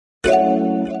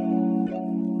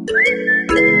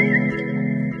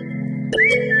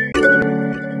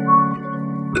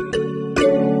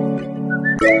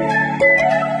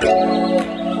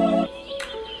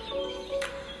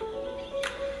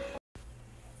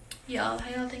Y'all, how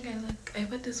y'all think I look? I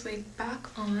put this wig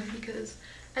back on because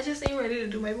I just ain't ready to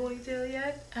do my ponytail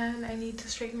yet, and I need to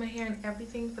straighten my hair and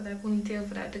everything for that ponytail,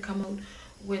 for that to come out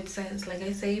with sense. Like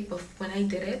I say, but when I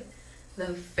did it the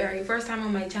very first time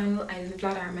on my channel, I didn't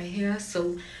flat iron my hair,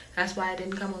 so that's why it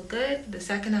didn't come out good. The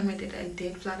second time I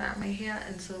did flat iron my hair,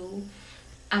 and so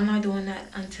I'm not doing that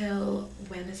until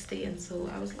Wednesday. And so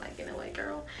I was like, you know what,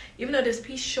 girl, even though this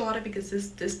piece shorter because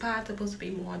this part's supposed to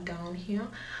be more down here,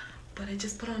 but I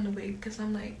just put on the wig because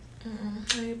I'm like,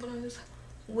 let me put on this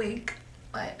wig.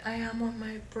 But I am on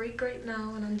my break right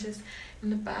now, and I'm just in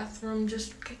the bathroom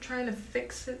just trying to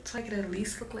fix it so I could at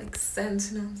least look like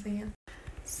sense, you know what I'm saying?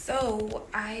 So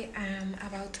I am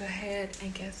about to head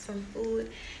and get some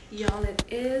food. Y'all, it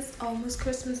is almost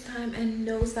Christmas time, and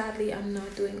no, sadly I'm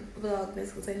not doing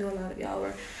Vlogmas because I know a lot of y'all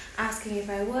were asking if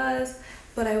I was,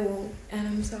 but I won't, and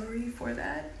I'm sorry for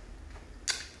that.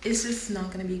 It's just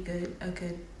not gonna be a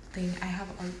good thing. I have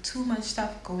too much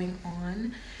stuff going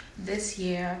on this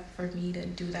year for me to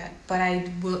do that, but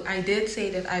I did say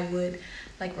that I would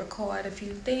like record a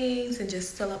few things and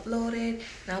just still upload it,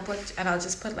 and I'll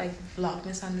just put like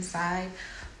Vlogmas on the side.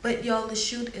 But y'all, the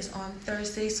shoot is on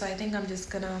Thursday, so I think I'm just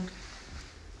gonna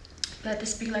let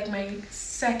this be like my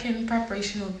second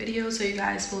preparational video, so you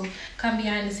guys will come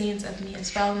behind the scenes of me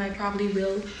as well. And I probably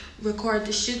will record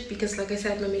the shoot because, like I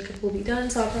said, my makeup will be done,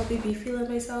 so I'll probably be feeling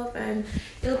myself, and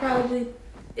it'll probably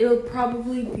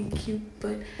be cute.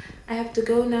 But I have to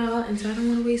go now, and so I don't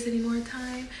want to waste any more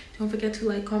time. Don't forget to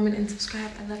like, comment, and subscribe.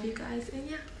 I love you guys, and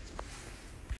yeah.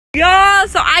 Y'all,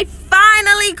 so I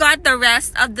finally got the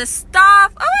rest of the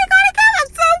stuff. Oh my god,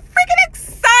 I'm so freaking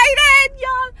excited,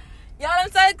 y'all. Y'all,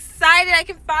 I'm so excited. I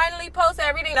can finally post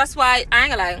everything. That's why I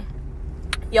ain't gonna lie,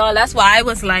 y'all, that's why I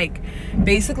was like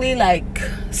basically like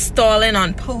stalling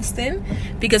on posting,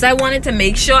 because I wanted to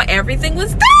make sure everything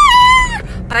was there,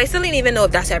 but I still didn't even know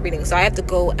if that's everything, so I have to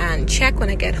go and check when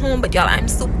I get home. But y'all, I'm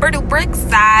super duper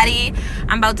excited.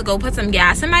 I'm about to go put some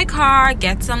gas in my car,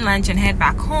 get some lunch, and head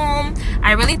back home.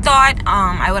 I really thought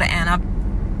I would have ended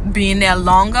up being there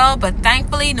longer, but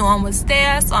thankfully no one was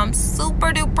there, so I'm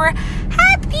super duper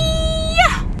happy.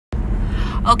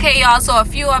 Okay, y'all, so a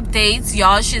few updates.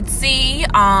 Y'all should see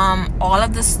all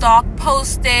of the stock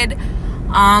posted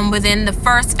within the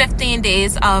first 15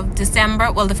 days of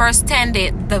December. Well, the first 10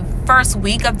 days, the first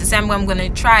week of December, I'm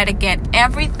gonna try to get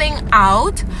everything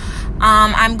out.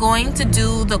 I'm going to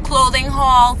do the clothing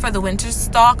haul for the winter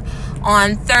stock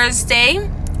on Thursday,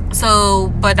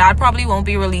 so but that probably won't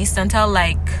be released until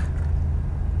like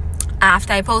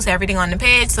after I post everything on the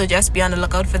page, so just be on the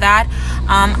lookout for that.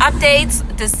 Updates: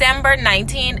 December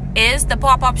 19th is the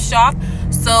pop-up shop,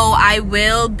 so I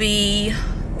will be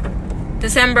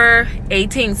December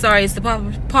 18th, sorry, it's the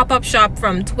pop-up shop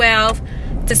from 12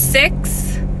 to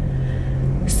 6,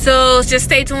 so just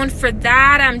stay tuned for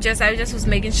that. I just was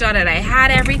making sure that I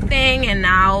had everything, and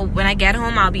now when I get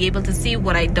home I'll be able to see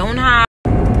what I don't have.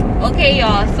 Okay,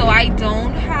 y'all, so I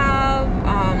don't have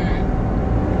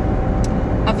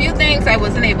a few things I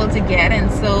wasn't able to get, and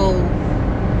so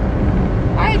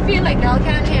I feel like y'all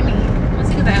can't hear me.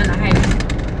 Mostly because I'm on the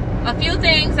highway. A few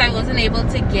things I wasn't able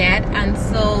to get, and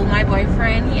so my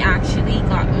boyfriend, he actually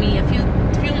got me a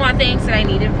few more things that I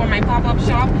needed for my pop-up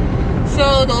shop.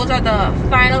 So those are the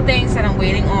final things that I'm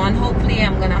waiting on. Hopefully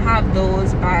I'm gonna have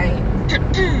those by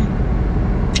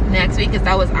next week, because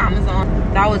that was Amazon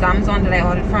that I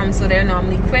ordered from, so they're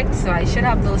normally quick, so I should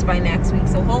have those by next week.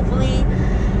 So hopefully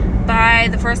by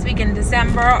the first week in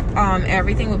December,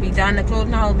 everything will be done. The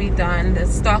clothing haul will be done, the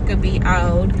stock will be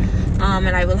out,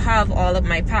 and I will have all of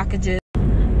my packages.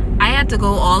 I had to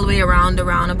go all the way around the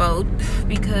roundabout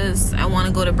because I want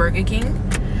to go to Burger King,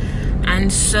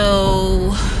 and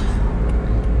so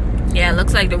yeah, it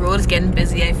looks like the road is getting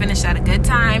busy. I finished at a good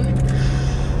time,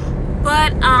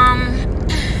 but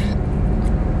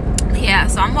yeah,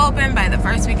 so I'm hoping by the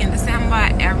first week in December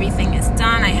everything is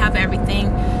done. I have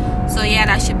everything, so yeah,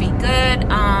 that should be good.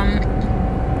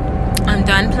 I'm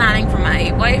done planning for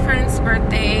my boyfriend's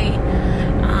birthday.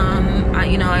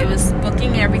 You know, I was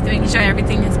booking everything, sure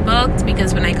everything is booked,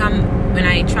 because when I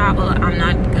travel, I'm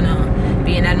not gonna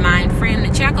be in that mind frame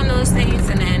to check on those things.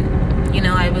 And then, you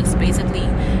know, I was basically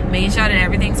making sure that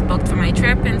everything's booked for my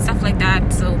trip and stuff like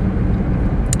that. So,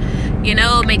 you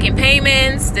know, making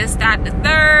payments, this, that, the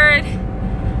third.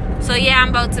 So yeah, I'm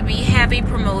about to be heavy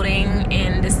promoting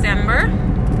in December,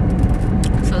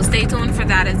 so stay tuned for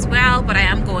that as well. But I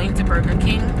am going to Burger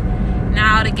King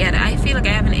now to get it. I feel like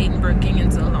I haven't eaten Burger King in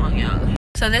so long, y'all.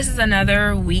 So this is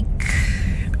another week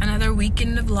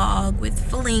in the vlog with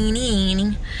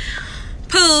Philane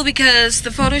poo, because the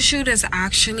photo shoot is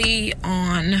actually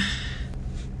on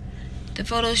the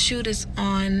photo shoot is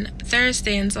on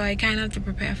Thursday, and so I kind of have to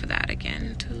prepare for that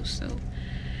again too. So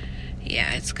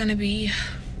yeah, it's gonna be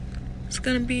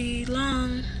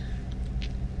long,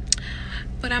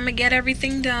 but I'm gonna get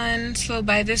everything done. So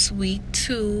by this week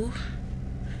too,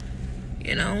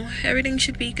 you know, everything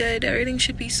should be good. Everything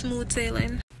should be smooth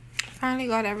sailing. Finally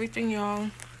got everything,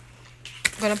 y'all.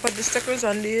 Gonna put the stickers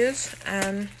on these,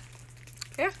 and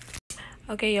yeah.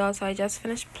 Okay, y'all, so I just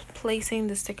finished placing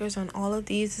the stickers on all of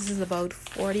these. This is about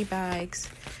 40 bags.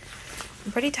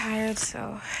 I'm pretty tired,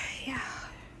 so yeah.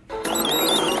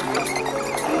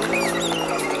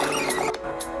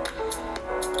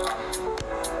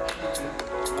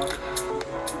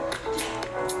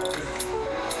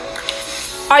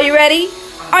 Are you ready?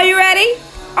 Are you ready?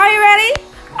 Are you ready?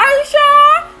 Are you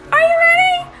sure? Are you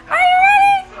ready? Are you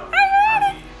ready? Are you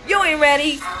ready? You ain't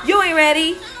ready. You ain't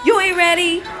ready. You ain't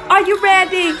ready. Are you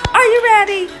ready? Are you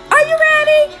ready? Are you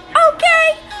ready?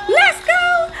 Okay, let's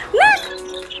go. Let's go.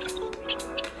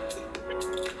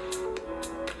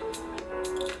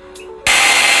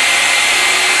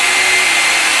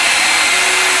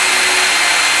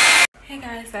 Hey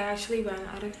guys, I actually ran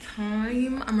out of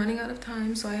time. I'm running out of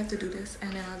time, so I have to do this,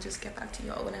 and then I'll just get back to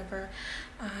y'all whenever.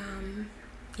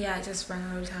 Yeah, I just ran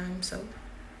out of time, so.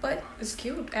 But it's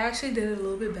cute. I actually did it a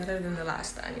little bit better than the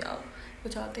last time, y'all.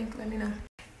 What y'all think? Let me know.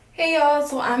 Hey y'all,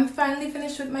 so I'm finally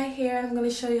finished with my hair. I'm gonna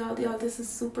show y'all. This is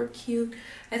super cute.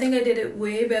 I think I did it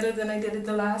way better than I did it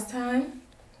the last time.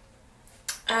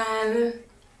 And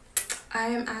I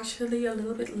am actually a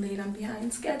little bit late. I'm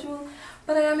behind schedule,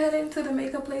 but I am heading to the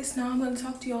makeup place now. I'm gonna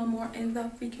talk to y'all more in the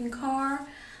freaking car.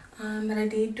 But I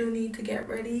do need to get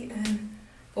ready,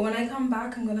 but when I come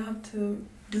back, I'm gonna have to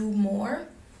do more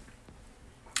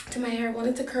to my hair. I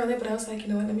wanted to curl it, but I was like, you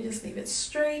know what, let me just leave it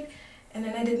straight. And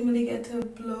then I didn't really get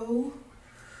to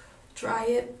dry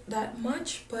it that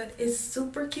much, but it's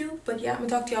super cute. But yeah, I'm gonna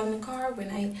talk to y'all in the car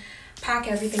when I pack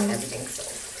everything and everything. So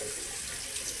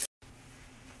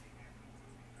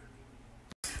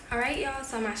alright y'all,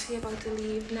 so I'm actually about to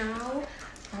leave now.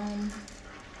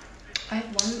 I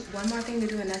have one more thing to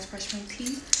do, and that's brush my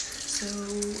teeth. So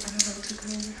I'm about to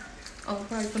go. I'll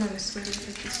probably put on a story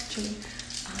if it's chilly.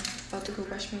 About to go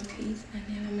brush my teeth, and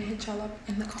then I'm gonna hit y'all up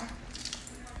in the car.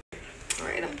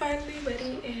 Alright, I'm finally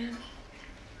ready, and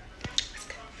let's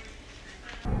go.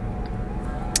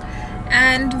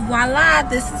 And voila,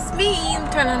 this is me.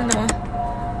 Turn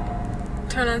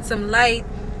on some light.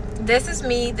 This is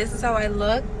me. This is how I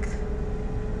look.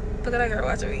 Look at that girl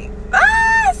watching me.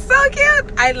 Ah, so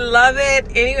cute. I love it.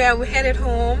 Anyway, I'm headed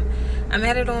home. I'm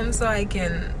headed home so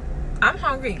I'm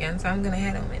hungry again, so I'm gonna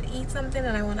head home and eat something,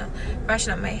 and I want to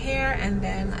freshen up my hair, and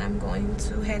then I'm going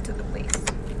to head to the place.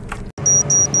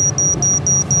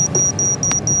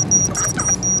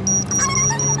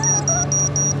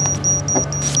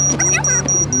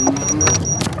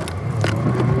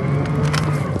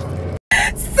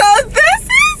 So this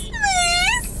is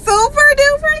me, super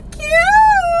duper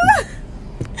cute.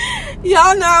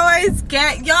 Y'all know I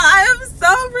get y'all. I am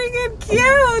so freaking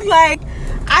cute. Like,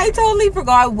 I totally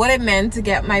forgot what it meant to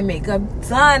get my makeup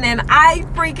done, and I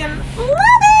freaking love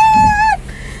it.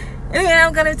 Anyway,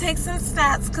 I'm gonna take some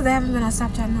snaps because I haven't been on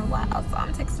Snapchat in a while, so I'm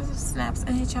gonna take some snaps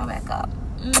and hit y'all back up.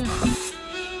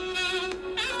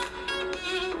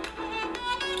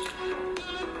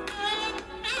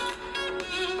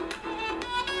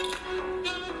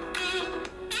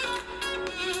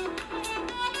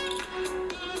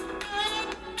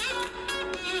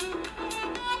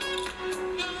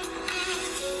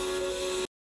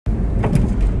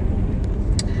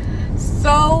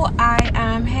 So I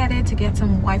am headed to get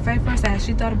some Wi-Fi first. I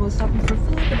actually thought about stopping for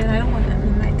food, but then I don't want that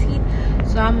in my teeth.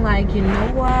 So I'm like, you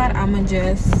know what? I'm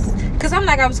gonna because I'm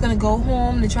like, I was gonna go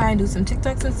home to try and do some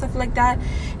TikToks and stuff like that.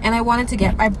 And I wanted to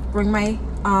bring my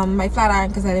my flat iron,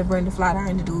 because I didn't bring the flat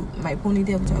iron to do my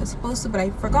ponytail, which I was supposed to, but I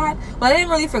forgot. Well, I didn't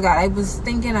really forget. I was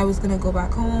thinking I was gonna go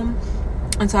back home,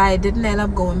 and so I didn't end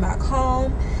up going back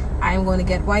home. I'm going to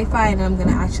get Wi-Fi, and I'm going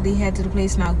to actually head to the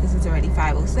place now because it's already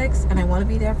 5:06, and I want to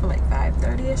be there for like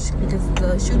 5:30ish because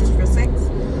the shoot is for 6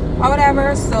 or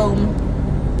whatever. So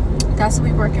that's what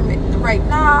we're working with right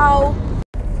now.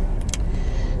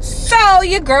 So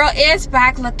your girl is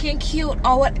back looking cute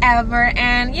or whatever,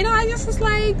 and you know, I just was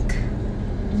like,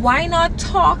 why not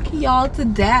talk y'all to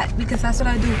death, because that's what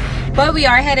I do. But we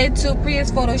are headed to Preya's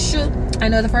photo shoot. I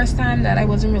know the first time that I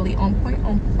wasn't really on point,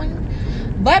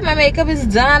 but my makeup is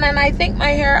done, and I think my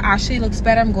hair actually looks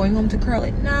better. I'm going home to curl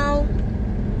it now.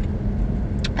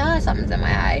 Something's in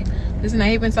my eye. Listen, I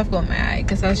hate when stuff go in my eye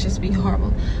because that's just be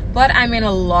horrible. But I'm in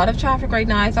a lot of traffic right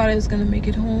now. I thought I was gonna make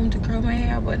it home to curl my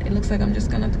hair, but it looks like I'm just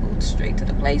gonna have to go straight to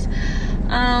the place.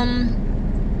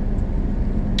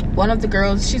 one of the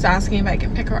girls, she's asking if I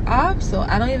can pick her up. So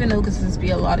I don't even know, because there's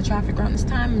be a lot of traffic around this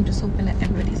time. I'm just hoping that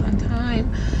everybody's on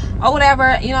time or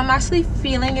whatever. You know, I'm actually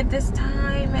feeling it this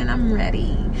time, and I'm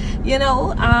ready. You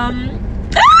know,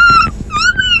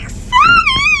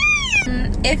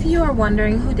 if you are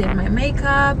wondering who did my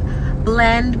makeup,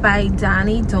 Blend by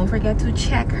Donnie, don't forget to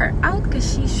check her out,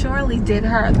 because she surely did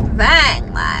her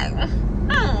thing. Like,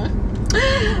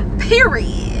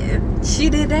 period. She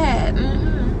did that.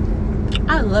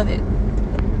 I love it.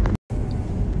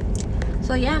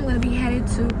 So yeah, I'm gonna be headed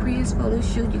to Preya's photo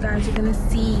shoot. You guys are gonna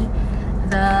see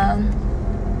the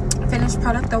finished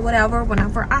product or whatever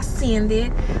whenever I send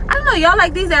it. I don't know, y'all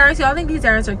like these earrings? Y'all think these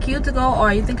earrings are cute to go,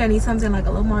 or you think I need something like a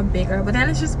little more bigger? But then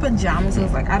it's just pajamas, so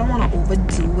it's like I don't want to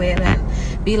overdo it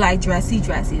and be like dressy. It's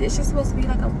just supposed to be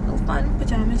like a little fun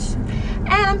pajama shoot.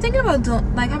 And I'm thinking about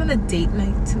doing like having a date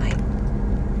night tonight,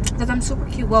 because I'm super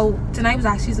cute. Well, tonight was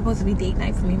actually supposed to be date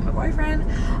night for me and my boyfriend,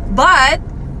 but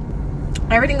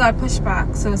everything got pushed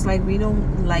back. So it's like we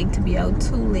don't like to be out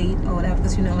too late or whatever,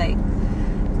 because you know, like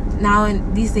now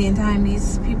in these day and time,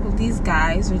 these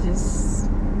guys are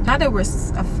just, not that we're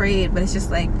afraid, but it's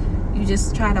just like you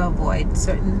just try to avoid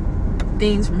certain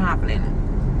things from happening.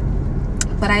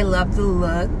 But I love the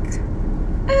look.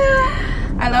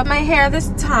 I love my hair this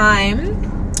time.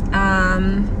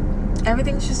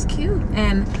 Everything's just cute,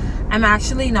 and I'm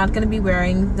actually not gonna be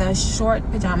wearing the short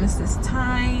pajamas this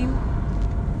time.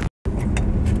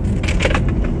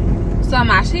 So I'm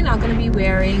actually not gonna be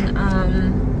wearing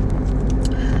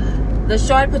the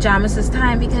short pajamas this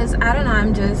time, because I don't know,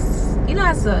 I'm just, you know,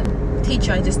 as a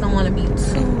teacher, I just don't want to be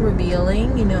too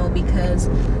revealing, you know, because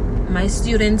my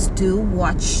students do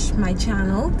watch my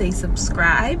channel, they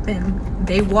subscribe and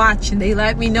they watch and they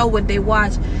let me know what they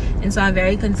watch, and so I'm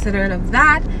very considerate of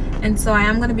that. And so I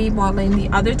am going to be modeling the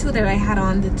other two that I had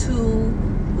on, the two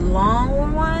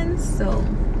long ones, so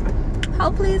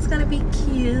hopefully it's going to be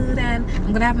cute. And I'm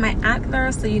going to have my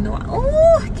antler, so you know,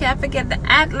 oh, can't forget the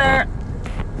antler.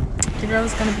 The girl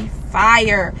is gonna be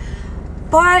fire.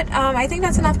 But I think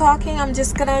that's enough talking. I'm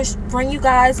just gonna bring you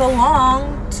guys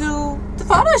along to the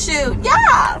photo shoot.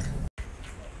 Yeah,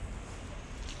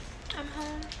 I'm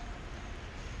home.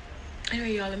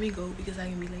 Anyway, y'all, let me go because I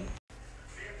can be late.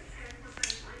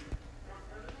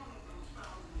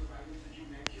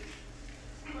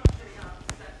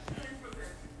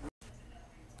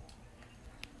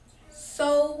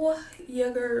 So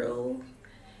your girl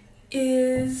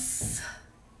is,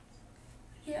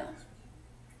 yeah.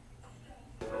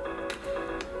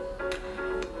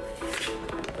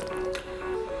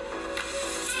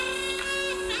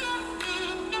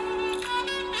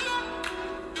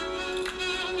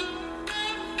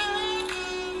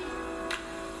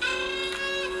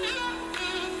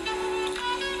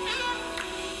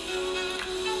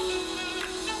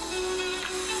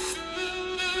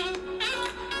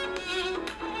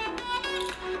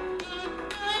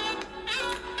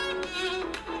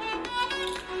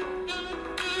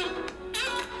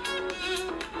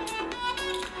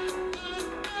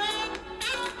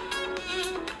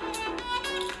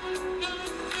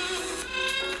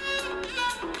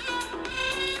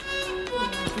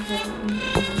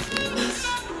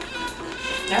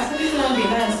 That's the reason I'll be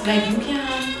less. Like, you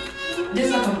can't, this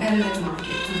is a competitive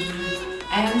market.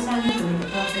 I understand you can make a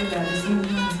profit, but at the same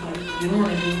time, it's like, you don't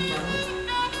want to do it wrong.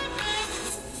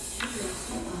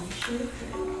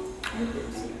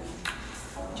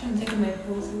 I'm trying to take my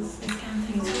poses. I can't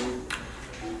take it.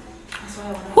 That's why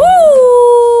I want to. Woo!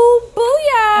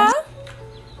 Booyah!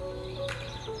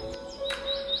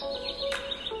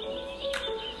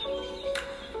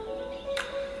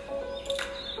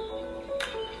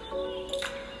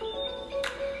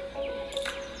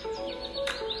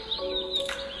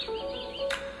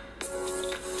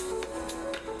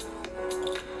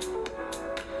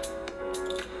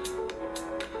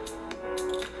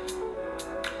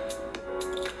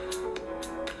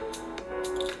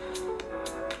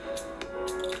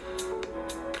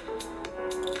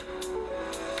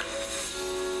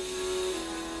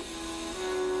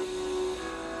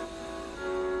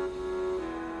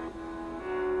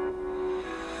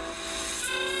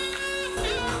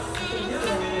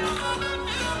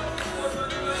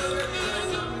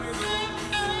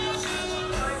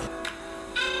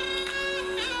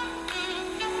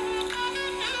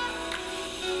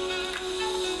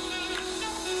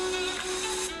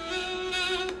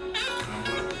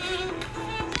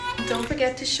 Don't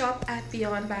forget to shop at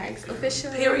Beyond Bags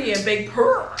officially. Period, big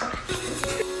purr.